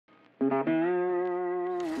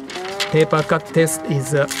Paper cut test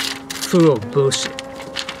is full of bullshit.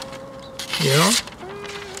 You know?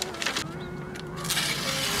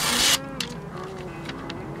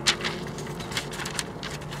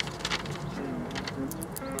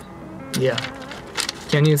 Yeah.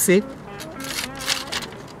 Can you see?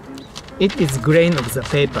 It is grain of the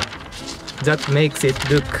paper that makes it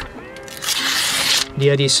look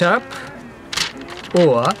really sharp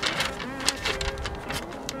or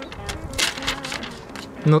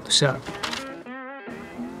not sharp.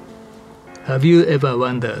 Have you ever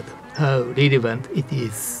wondered how relevant it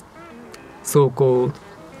is, so-called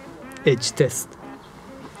edge test?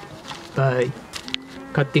 By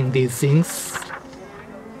cutting these things,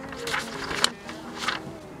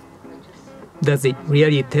 does it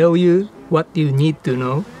really tell you what you need to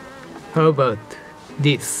know? How about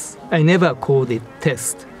this? I never called it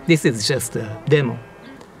test. This is just a demo,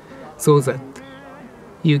 so that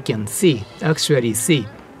you can actually see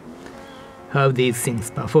how these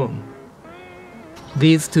things perform.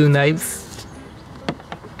 These two knives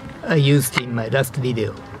I used in my last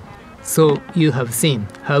video, so you have seen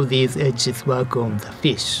how these edges work on the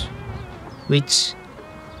fish,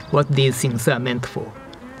 what these things are meant for.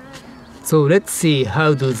 So let's see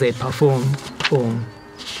how do they perform on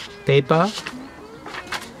paper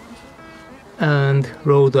and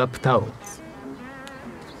rolled up towels.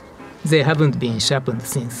 They haven't been sharpened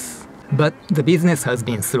since, but the business has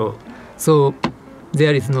been slow, so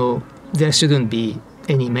there shouldn't be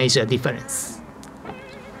any major difference.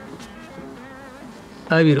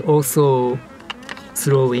 I will also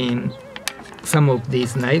throw in some of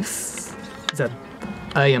these knives that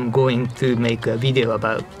I am going to make a video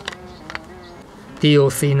about.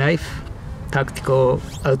 TOC knife, tactical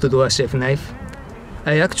outdoor chef knife.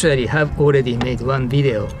 I actually have already made one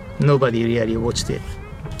video. Nobody really watched it,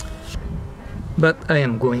 but I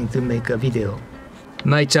am going to make a video.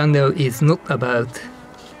 My channel is not about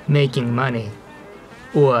making money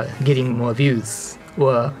or getting more views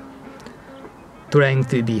or trying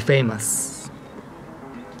to be famous.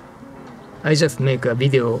 I just make a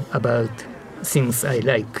video about things I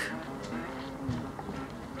like.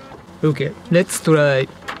 Okay, let's try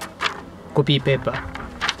copy paper.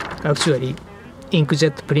 Actually,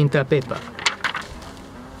 inkjet printer paper.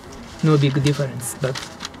 No big difference, but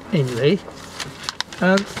anyway.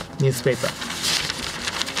 And newspaper.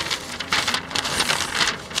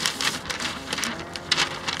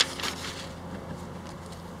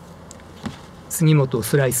杉本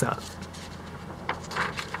スライサー。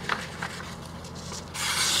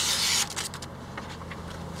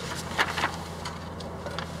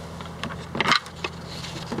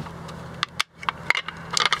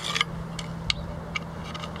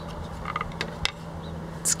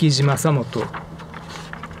築地正元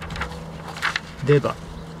レバ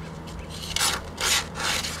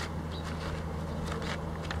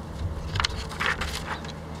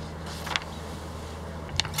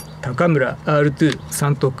高村 R2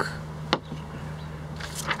 三徳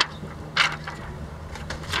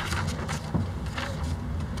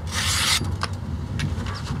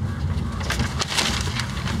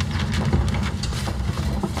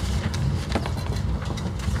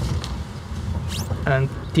and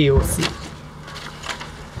TOC.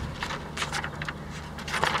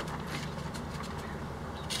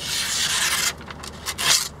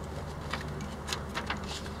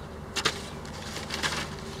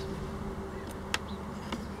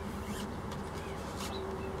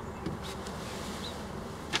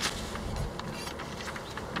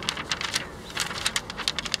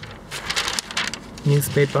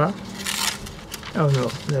 Newspaper. Oh no,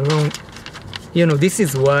 the wrong. This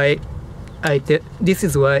is why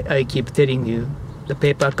I keep telling you the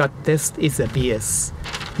paper cut test is a BS.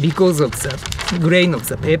 Because of the grain of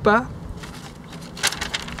the paper,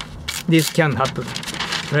 this can happen,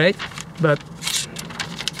 right? But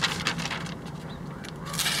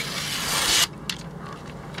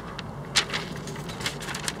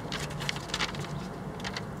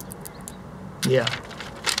yeah,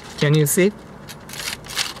 can you see?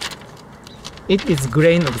 It is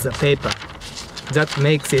grain of the paper that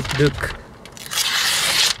makes it look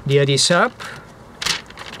really sharp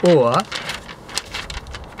or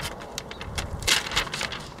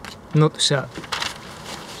not sharp.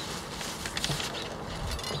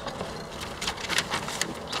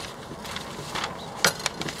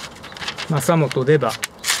 Masamoto Deba,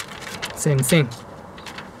 same thing.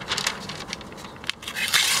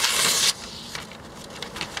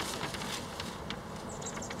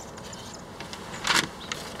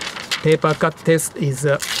 Paper cut test is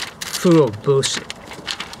full of bullshit.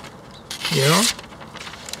 You know?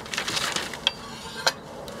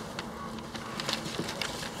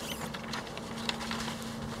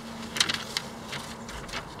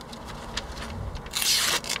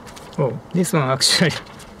 Oh, this one actually.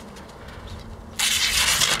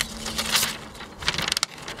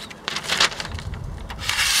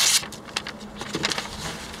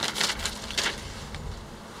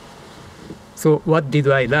 So what did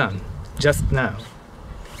I learn just now?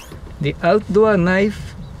 The outdoor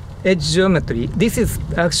knife edge geometry, this is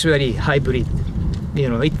actually hybrid. You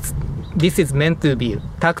know, this is meant to be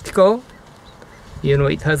tactical. You know,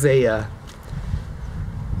 it has a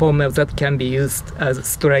pommel that can be used as a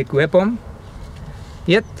strike weapon.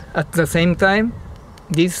 Yet, at the same time,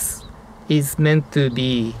 this is meant to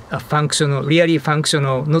be a functional, really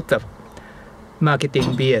functional, not a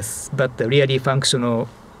marketing BS, but a really functional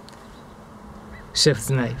chef's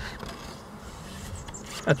knife.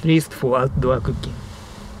 At least for outdoor cooking.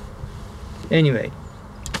 Anyway,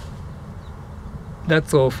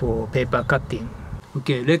 that's all for paper cutting.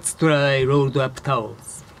 Okay, let's try rolled up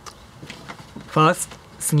towels. First,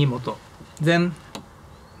 Sugimoto, then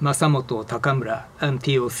Masamoto, Takamura, and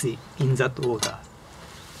TOC in that order.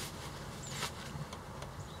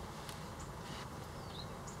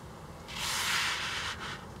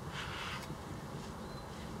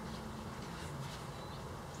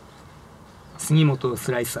 Sugimoto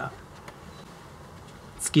slicer,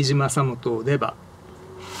 Tsukiji Masamoto lever,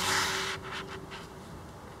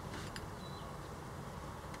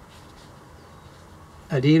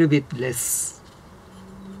 a little bit less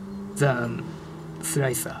than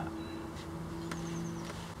slicer.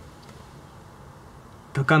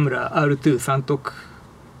 Takamura R2 Santok.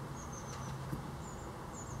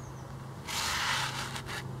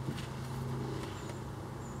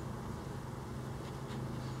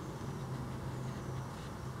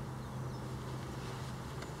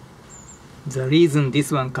 The reason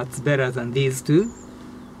this one cuts better than these two,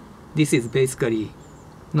 this is basically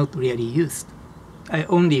not really used. I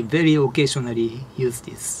only very occasionally use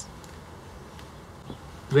this.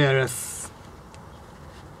 Whereas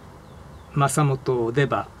Masamoto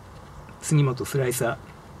lever, Sugimoto slicer,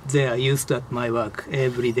 they are used at my work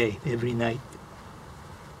every day, every night.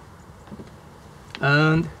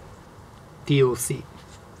 And TOC.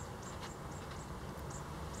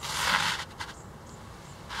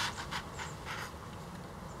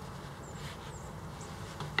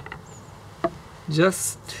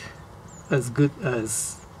 Just as good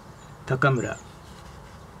as Takamura.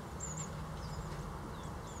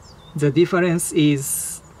 The difference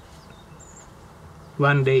is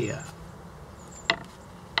one layer.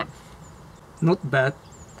 Not bad,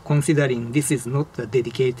 considering this is not a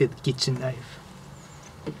dedicated kitchen knife.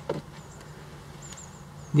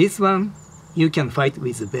 This one, you can fight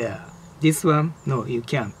with a bear. This one, no, you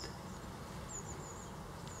can't.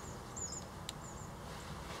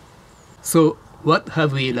 So, what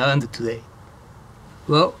have we learned today?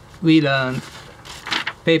 Well, we learned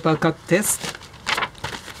paper cut test.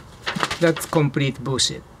 That's complete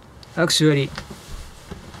bullshit. Actually,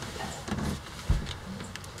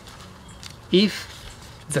 if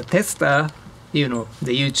the tester, you know,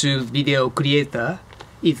 the YouTube video creator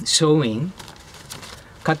is showing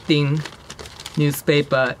cutting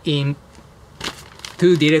newspaper in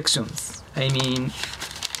two directions, I mean,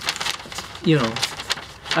 you know,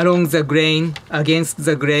 along the grain, against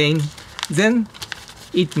the grain, then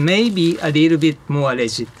it may be a little bit more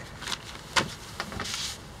legit.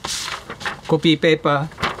 Copy paper,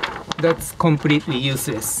 that's completely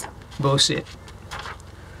useless. Bullshit.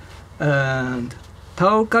 And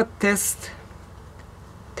towel cut test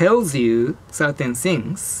tells you certain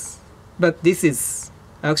things, but this is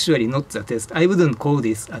actually not the test. I wouldn't call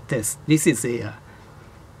this a test. This is a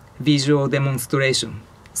visual demonstration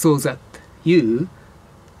so that you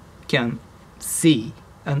can see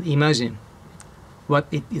and imagine what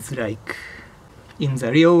it is like. In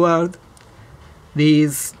the real world,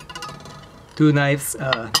 these two knives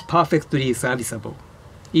are perfectly serviceable,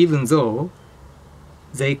 even though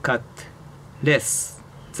they cut less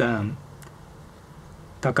than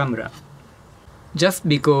Takamura. Just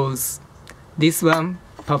because this one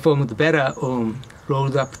performed better on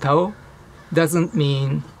rolled up towel doesn't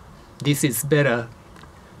mean this is better,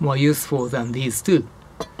 more useful than these two.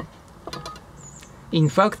 In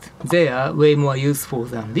fact, they are way more useful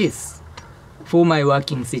than this for my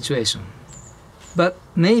working situation. But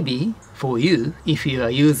maybe for you, if you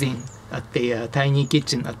are using at the tiny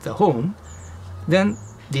kitchen at the home, then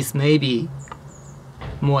this may be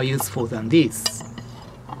more useful than this.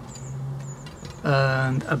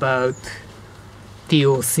 And about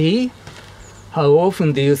TOC, how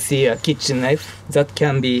often do you see a kitchen knife that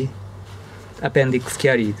can be appendix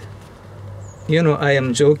carried? You know, I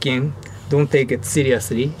am joking. Don't take it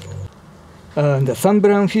seriously. The Sun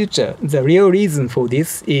Brown Future, the real reason for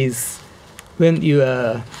this is when you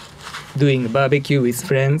are doing barbecue with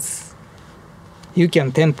friends, you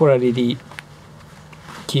can temporarily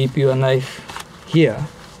keep your knife here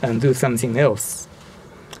and do something else.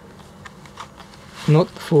 Not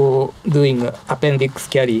for doing appendix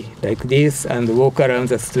carry like this and walk around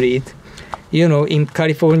the street. You know, in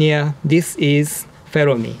California, this is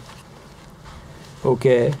felony.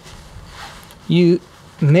 Okay, you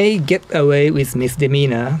may get away with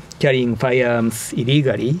misdemeanor carrying firearms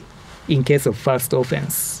illegally in case of first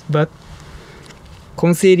offense, but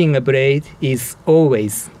concealing a blade is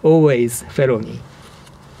always felony.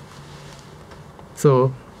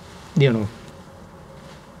 So, you know,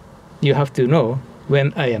 you have to know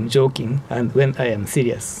when I am joking and when I am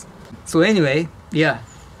serious. So anyway, yeah,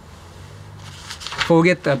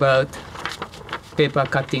 forget about paper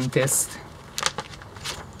cutting test.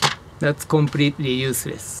 That's completely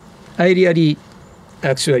useless. I really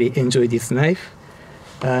actually enjoy this knife,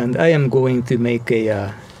 and I am going to make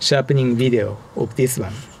a sharpening video of this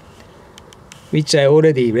one, which I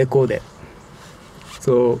already recorded.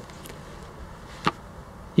 So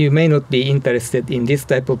you may not be interested in this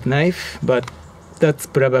type of knife, but that's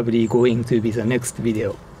probably going to be the next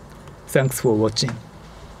video. Thanks for watching.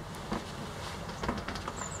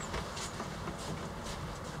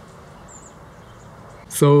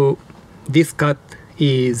 So this cut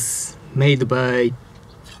is made by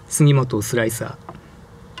Sugimoto Slicer,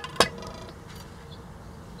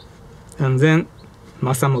 and then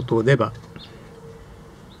Masamoto Deba,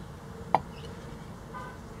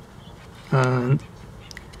 and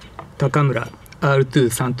Takamura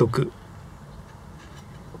R2 Santoku.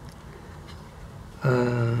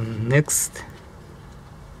 Next,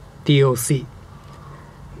 TOC.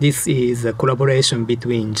 This is a collaboration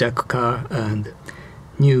between Jack Carr and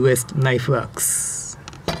New West Knife Works.